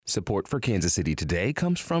Support for Kansas City Today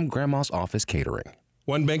comes from Grandma's Office Catering.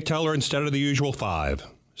 One bank teller instead of the usual 5.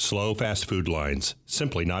 Slow fast food lines.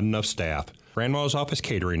 Simply not enough staff. Grandma's Office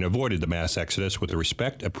Catering avoided the mass exodus with the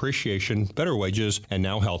respect, appreciation, better wages, and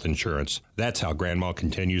now health insurance. That's how Grandma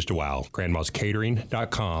continues to wow.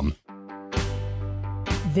 Grandma'sCatering.com.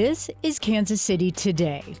 This is Kansas City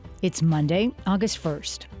Today. It's Monday, August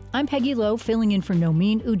 1st. I'm Peggy Lowe, filling in for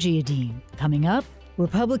Nomin Ujiyediin. Coming up,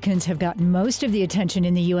 Republicans have gotten most of the attention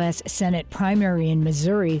in the U.S. Senate primary in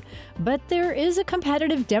Missouri, but there is a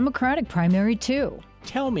competitive Democratic primary, too.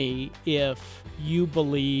 Tell me if you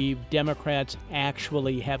believe Democrats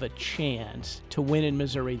actually have a chance to win in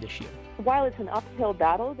Missouri this year. While it's an uphill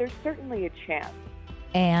battle, there's certainly a chance.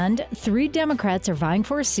 And 3 Democrats are vying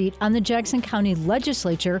for a seat on the Jackson County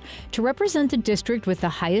Legislature to represent the district with the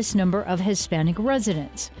highest number of Hispanic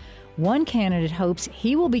residents. One candidate hopes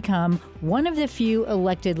he will become one of the few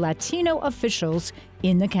elected Latino officials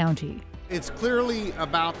in the county. It's clearly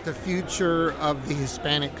about the future of the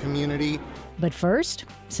Hispanic community. But first,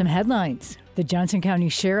 some headlines. The Johnson County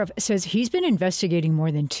Sheriff says he's been investigating more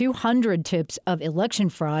than 200 tips of election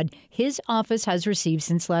fraud his office has received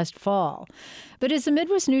since last fall. But as the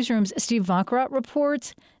Midwest Newsroom's Steve Vacherot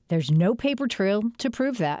reports, there's no paper trail to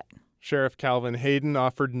prove that. Sheriff Calvin Hayden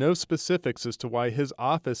offered no specifics as to why his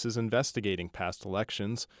office is investigating past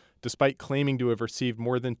elections. Despite claiming to have received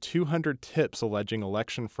more than 200 tips alleging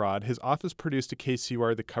election fraud, his office produced a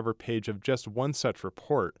KCUR the cover page of just one such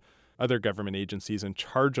report. Other government agencies in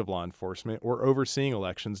charge of law enforcement or overseeing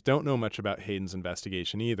elections don't know much about Hayden's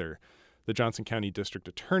investigation either. The Johnson County District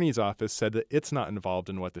Attorney's Office said that it's not involved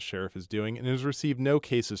in what the sheriff is doing and has received no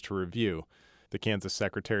cases to review. The Kansas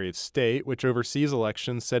Secretary of State, which oversees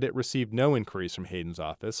elections, said it received no inquiries from Hayden's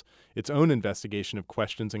office. Its own investigation of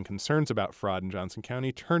questions and concerns about fraud in Johnson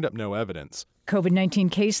County turned up no evidence. COVID-19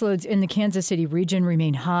 caseloads in the Kansas City region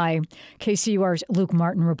remain high. KCUR's Luke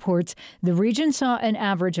Martin reports the region saw an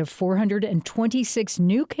average of 426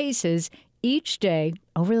 new cases each day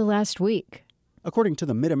over the last week. According to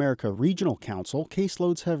the Mid-America Regional Council,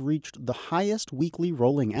 caseloads have reached the highest weekly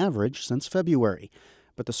rolling average since February.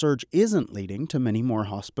 But the surge isn't leading to many more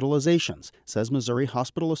hospitalizations, says Missouri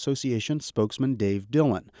Hospital Association spokesman Dave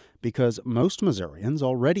Dillon, because most Missourians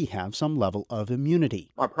already have some level of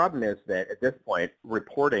immunity. Our problem is that at this point,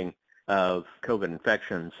 reporting of COVID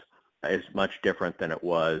infections is much different than it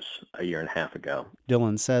was a year and a half ago.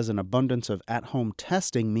 Dillon says an abundance of at-home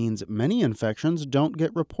testing means many infections don't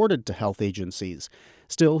get reported to health agencies.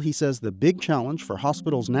 Still, he says the big challenge for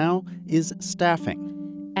hospitals now is staffing.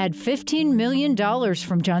 Add $15 million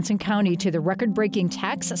from Johnson County to the record-breaking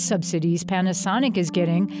tax subsidies Panasonic is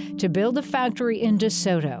getting to build a factory in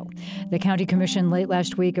DeSoto. The county commission late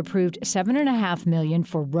last week approved $7.5 million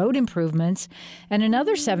for road improvements and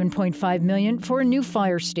another $7.5 million for a new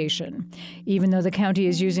fire station. Even though the county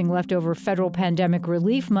is using leftover federal pandemic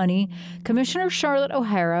relief money, Commissioner Charlotte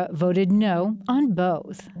O'Hara voted no on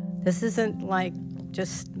both. This isn't like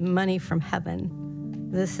just money from heaven.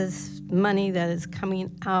 This is money that is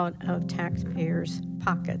coming out of taxpayers'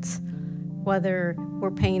 pockets, whether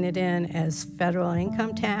we're paying it in as federal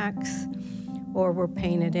income tax or we're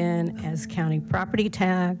paying it in as county property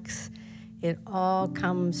tax. It all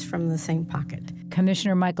comes from the same pocket.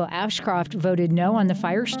 Commissioner Michael Ashcroft voted no on the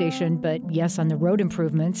fire station, but yes on the road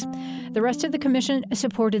improvements. The rest of the commission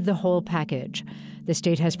supported the whole package. The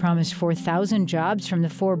state has promised 4,000 jobs from the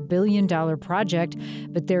 $4 billion project,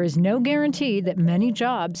 but there is no guarantee that many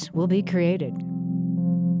jobs will be created.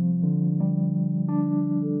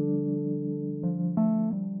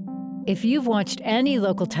 If you've watched any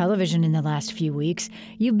local television in the last few weeks,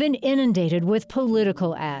 you've been inundated with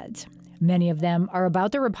political ads. Many of them are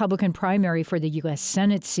about the Republican primary for the U.S.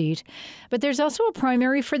 Senate seat, but there's also a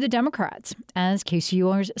primary for the Democrats, as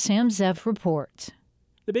KCUR's Sam Zev reports.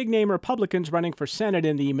 The big-name Republicans running for Senate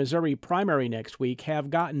in the Missouri primary next week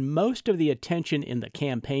have gotten most of the attention in the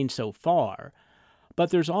campaign so far,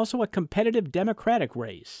 but there's also a competitive Democratic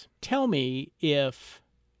race. Tell me if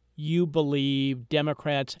you believe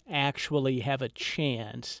Democrats actually have a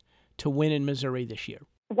chance to win in Missouri this year.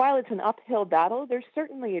 While it's an uphill battle, there's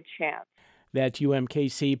certainly a chance. That's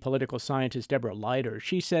UMKC political scientist Deborah Leiter.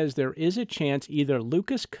 She says there is a chance either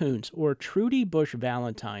Lucas Kunce or Trudy Busch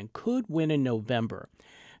Valentine could win in November.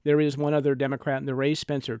 There is one other Democrat in the race,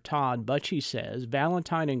 Spencer Todd, but she says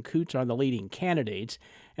Valentine and Kunce are the leading candidates,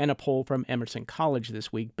 and a poll from Emerson College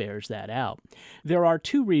this week bears that out. There are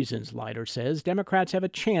 2 reasons, Leiter says, Democrats have a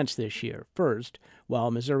chance this year. First, while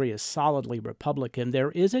Missouri is solidly Republican, there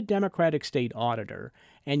is a Democratic state auditor,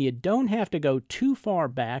 and you don't have to go too far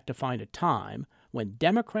back to find a time when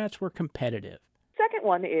Democrats were competitive. Second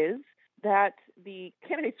one is that the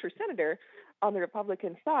candidates for senator on the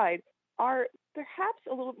Republican side are perhaps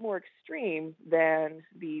a little more extreme than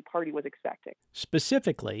the party was expecting.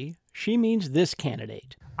 Specifically, she means this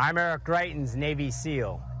candidate. I'm Eric Greitens, Navy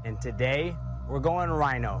SEAL, and today we're going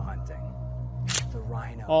rhino hunting. The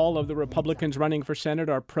rhino. All of the Republicans running for Senate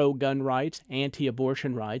are pro-gun rights,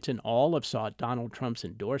 anti-abortion rights, and all have sought Donald Trump's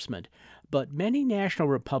endorsement. But many national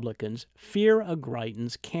Republicans fear a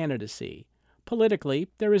Greitens candidacy. Politically,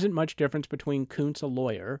 there isn't much difference between Coonce, a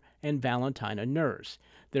lawyer, and Valentine, a nurse.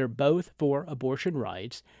 They're both for abortion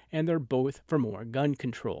rights, and they're both for more gun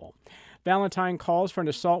control. Valentine calls for an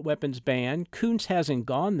assault weapons ban. Coonce hasn't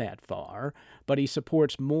gone that far, but he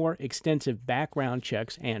supports more extensive background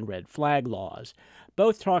checks and red flag laws.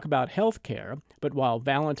 Both talk about health care, but while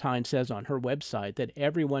Valentine says on her website that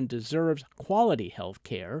everyone deserves quality health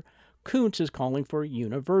care, Coonce is calling for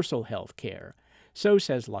universal health care. So,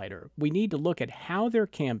 says Leiter, we need to look at how they're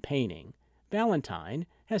campaigning. Valentine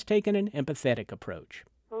has taken an empathetic approach.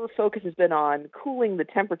 Her focus has been on cooling the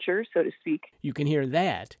temperature, so to speak. You can hear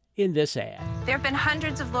that in this ad. There have been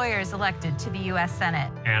hundreds of lawyers elected to the U.S.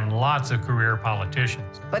 Senate. And lots of career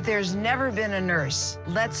politicians. But there's never been a nurse.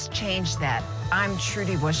 Let's change that. I'm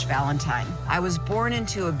Trudy Bush Valentine. I was born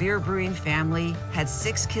into a beer brewing family, had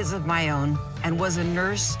 6 kids of my own, and was a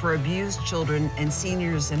nurse for abused children and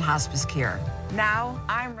seniors in hospice care. Now,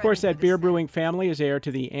 I'm ready. Of course, that beer brewing family is heir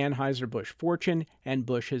to the Anheuser-Busch fortune, and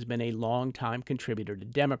Bush has been a long-time contributor to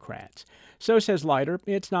Democrats. So, says Leiter,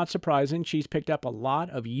 it's not surprising she's picked up a lot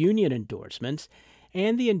of union endorsements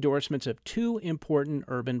and the endorsements of 2 important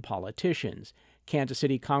urban politicians, Kansas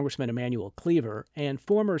City Congressman Emanuel Cleaver and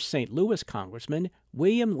former St. Louis Congressman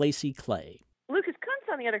William Lacey Clay. Lucas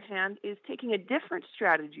Coonce, on the other hand, is taking a different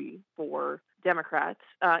strategy for Democrats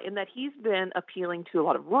in that he's been appealing to a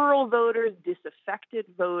lot of rural voters, disaffected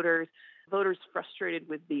voters, voters frustrated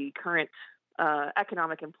with the current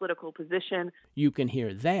economic and political position. You can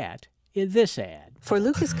hear that in this ad. For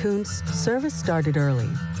Lucas Coonce, service started early.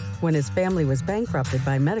 When his family was bankrupted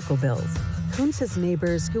by medical bills, Coonce's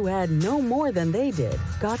neighbors, who had no more than they did,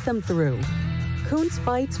 got them through. Coonce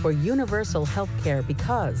fights for universal health care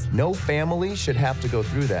because no family should have to go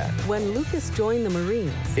through that. When Lucas joined the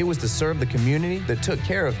Marines, it was to serve the community that took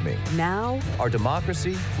care of me. Now, our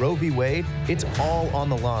democracy, Roe v. Wade, it's all on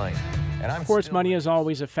the line. And of course, money is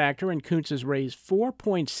always a factor, and Coonce has raised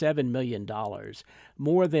 $4.7 million,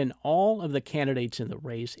 more than all of the candidates in the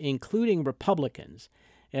race, including Republicans.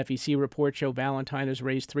 FEC reports show Valentine has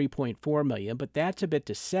raised $3.4 million, but that's a bit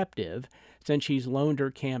deceptive since she's loaned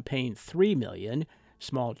her campaign $3 million,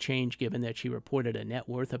 small change given that she reported a net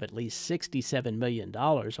worth of at least $67 million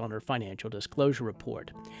on her financial disclosure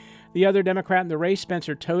report. The other Democrat in the race,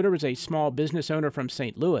 Spencer Toder, is a small business owner from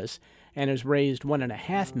St. Louis and has raised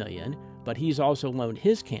 $1.5 million, but he's also loaned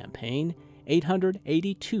his campaign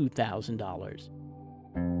 $882,000.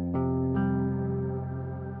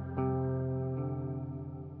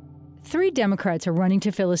 Three Democrats are running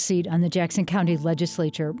to fill a seat on the Jackson County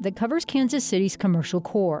Legislature that covers Kansas City's commercial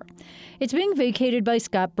core. It's being vacated by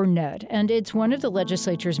Scott Burnett, and it's one of the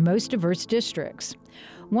legislature's most diverse districts.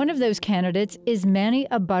 One of those candidates is Manny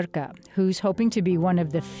Abarca, who's hoping to be one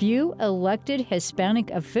of the few elected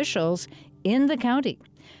Hispanic officials in the county.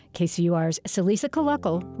 KCUR's Celisa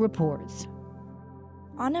Kalakal reports.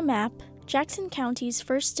 On a map, Jackson County's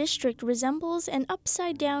 1st District resembles an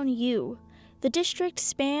upside-down U. The district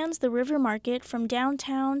spans the River Market from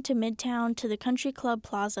downtown to Midtown to the Country Club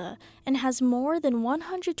Plaza and has more than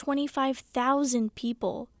 125,000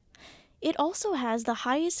 people. It also has the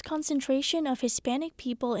highest concentration of Hispanic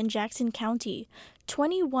people in Jackson County,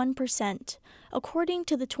 21%, according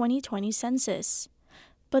to the 2020 census.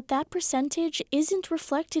 But that percentage isn't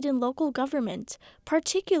reflected in local government,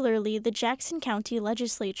 particularly the Jackson County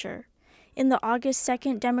Legislature. In the August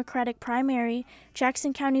 2nd Democratic primary,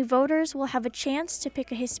 Jackson County voters will have a chance to pick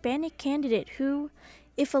a Hispanic candidate who,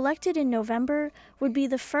 if elected in November, would be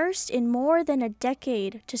the first in more than a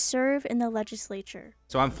decade to serve in the legislature.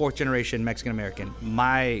 So I'm 4th generation Mexican American.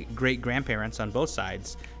 My great-grandparents on both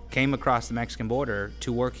sides came across the Mexican border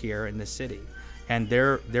to work here in this city. And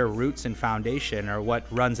their roots and foundation are what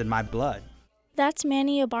runs in my blood. That's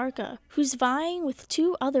Manny Abarca, who's vying with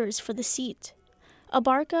 2 others for the seat.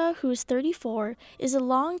 Abarca, who's 34, is a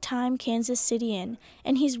longtime Kansas Cityan,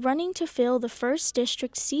 and he's running to fill the 1st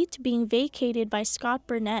District seat being vacated by Scott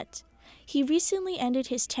Burnett. He recently ended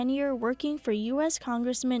his tenure working for U.S.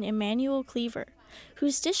 Congressman Emanuel Cleaver,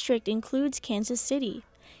 whose district includes Kansas City.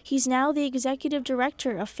 He's now the executive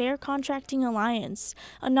director of Fair Contracting Alliance,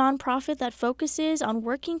 a nonprofit that focuses on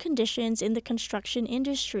working conditions in the construction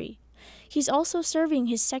industry. He's also serving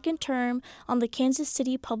his second term on the Kansas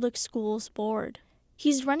City Public Schools Board.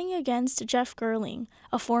 He's running against Jeff Gerling,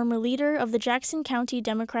 a former leader of the Jackson County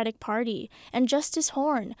Democratic Party, and Justice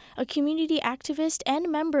Horn, a community activist and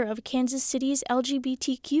member of Kansas City's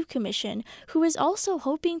LGBTQ Commission, who is also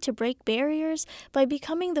hoping to break barriers by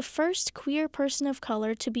becoming the first queer person of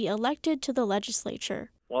color to be elected to the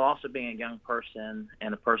legislature. While also being a young person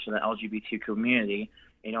and a person in the LGBT community,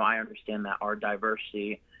 I understand that our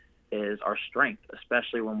diversity is our strength,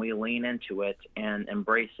 especially when we lean into it and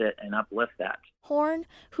embrace it and uplift that. Horn,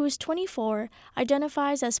 who is 24,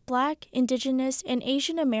 identifies as Black, Indigenous, and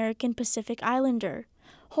Asian American Pacific Islander.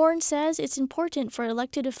 Horn says it's important for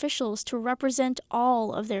elected officials to represent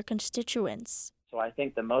all of their constituents. So I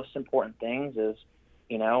think the most important things is,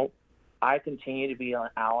 I continue to be an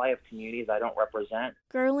ally of communities I don't represent.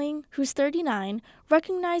 Gerling, who's 39,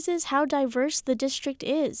 recognizes how diverse the district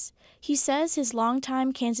is. He says his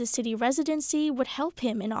longtime Kansas City residency would help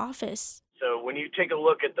him in office. So when you take a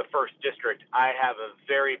look at the 1st District, I have a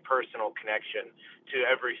very personal connection to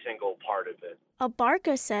every single part of it.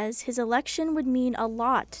 Abarca says his election would mean a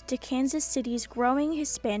lot to Kansas City's growing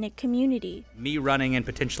Hispanic community. Me running and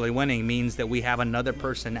potentially winning means that we have another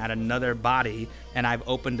person at another body, and I've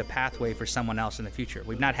opened a pathway for someone else in the future.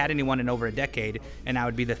 We've not had anyone in over a decade, and I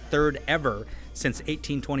would be the third ever since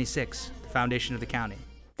 1826, the foundation of the county.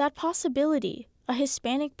 That possibility, a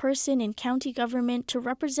Hispanic person in county government to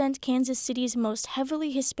represent Kansas City's most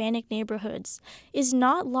heavily Hispanic neighborhoods, is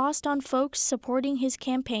not lost on folks supporting his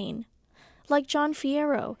campaign. Like John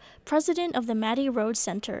Fierro, president of the Mattie Road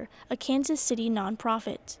Center, a Kansas City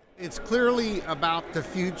nonprofit. It's clearly about the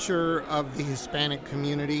future of the Hispanic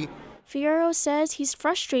community. Fierro says he's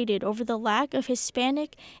frustrated over the lack of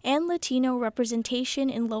Hispanic and Latino representation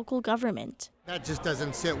in local government. That just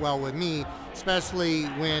doesn't sit well with me, especially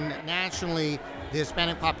when nationally the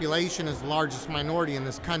Hispanic population is the largest minority in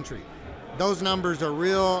this country. Those numbers are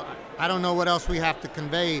real. I don't know what else we have to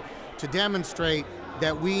convey to demonstrate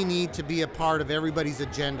that we need to be a part of everybody's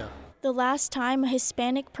agenda. The last time a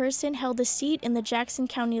Hispanic person held a seat in the Jackson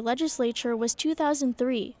County Legislature was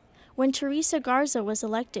 2003, when Teresa Garza was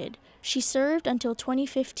elected. She served until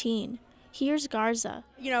 2015. Here's Garza.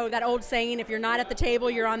 That old saying, if you're not at the table,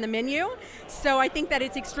 you're on the menu. So I think that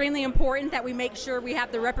it's extremely important that we make sure we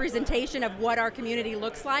have the representation of what our community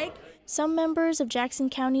looks like. Some members of Jackson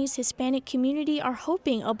County's Hispanic community are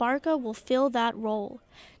hoping Abarca will fill that role.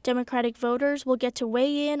 Democratic voters will get to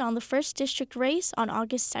weigh in on the 1st District race on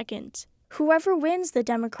August 2nd. Whoever wins the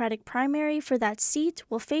Democratic primary for that seat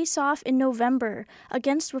will face off in November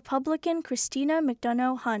against Republican Christina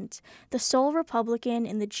McDonough Hunt, the sole Republican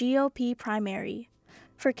in the GOP primary.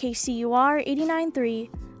 For KCUR 89.3,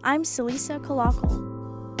 I'm Celisa Kalakal.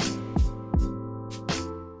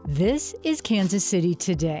 This is Kansas City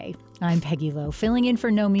Today. I'm Peggy Lowe, filling in for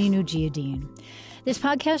Nomi Nujiadeen. This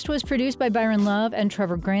podcast was produced by Byron Love and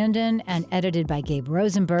Trevor Grandin and edited by Gabe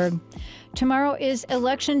Rosenberg. Tomorrow is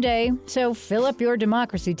Election Day, so fill up your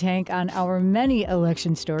democracy tank on our many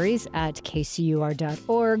election stories at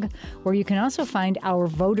kcur.org, where you can also find our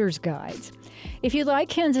voters' guides. If you like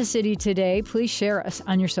Kansas City Today, please share us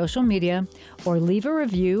on your social media or leave a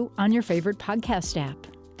review on your favorite podcast app.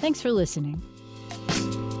 Thanks for listening.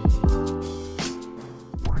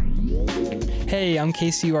 Hey, I'm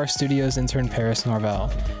KCUR Studios intern Paris Norvell.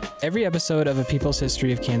 Every episode of A People's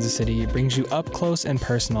History of Kansas City brings you up close and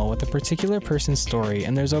personal with a particular person's story,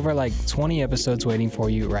 and there's over 20 episodes waiting for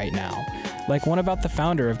you right now. Like one about the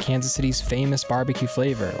founder of Kansas City's famous barbecue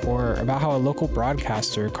flavor, or about how a local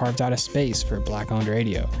broadcaster carved out a space for Black-owned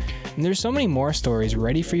radio. And there's so many more stories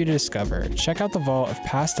ready for you to discover. Check out the vault of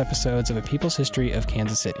past episodes of A People's History of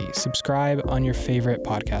Kansas City. Subscribe on your favorite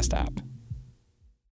podcast app.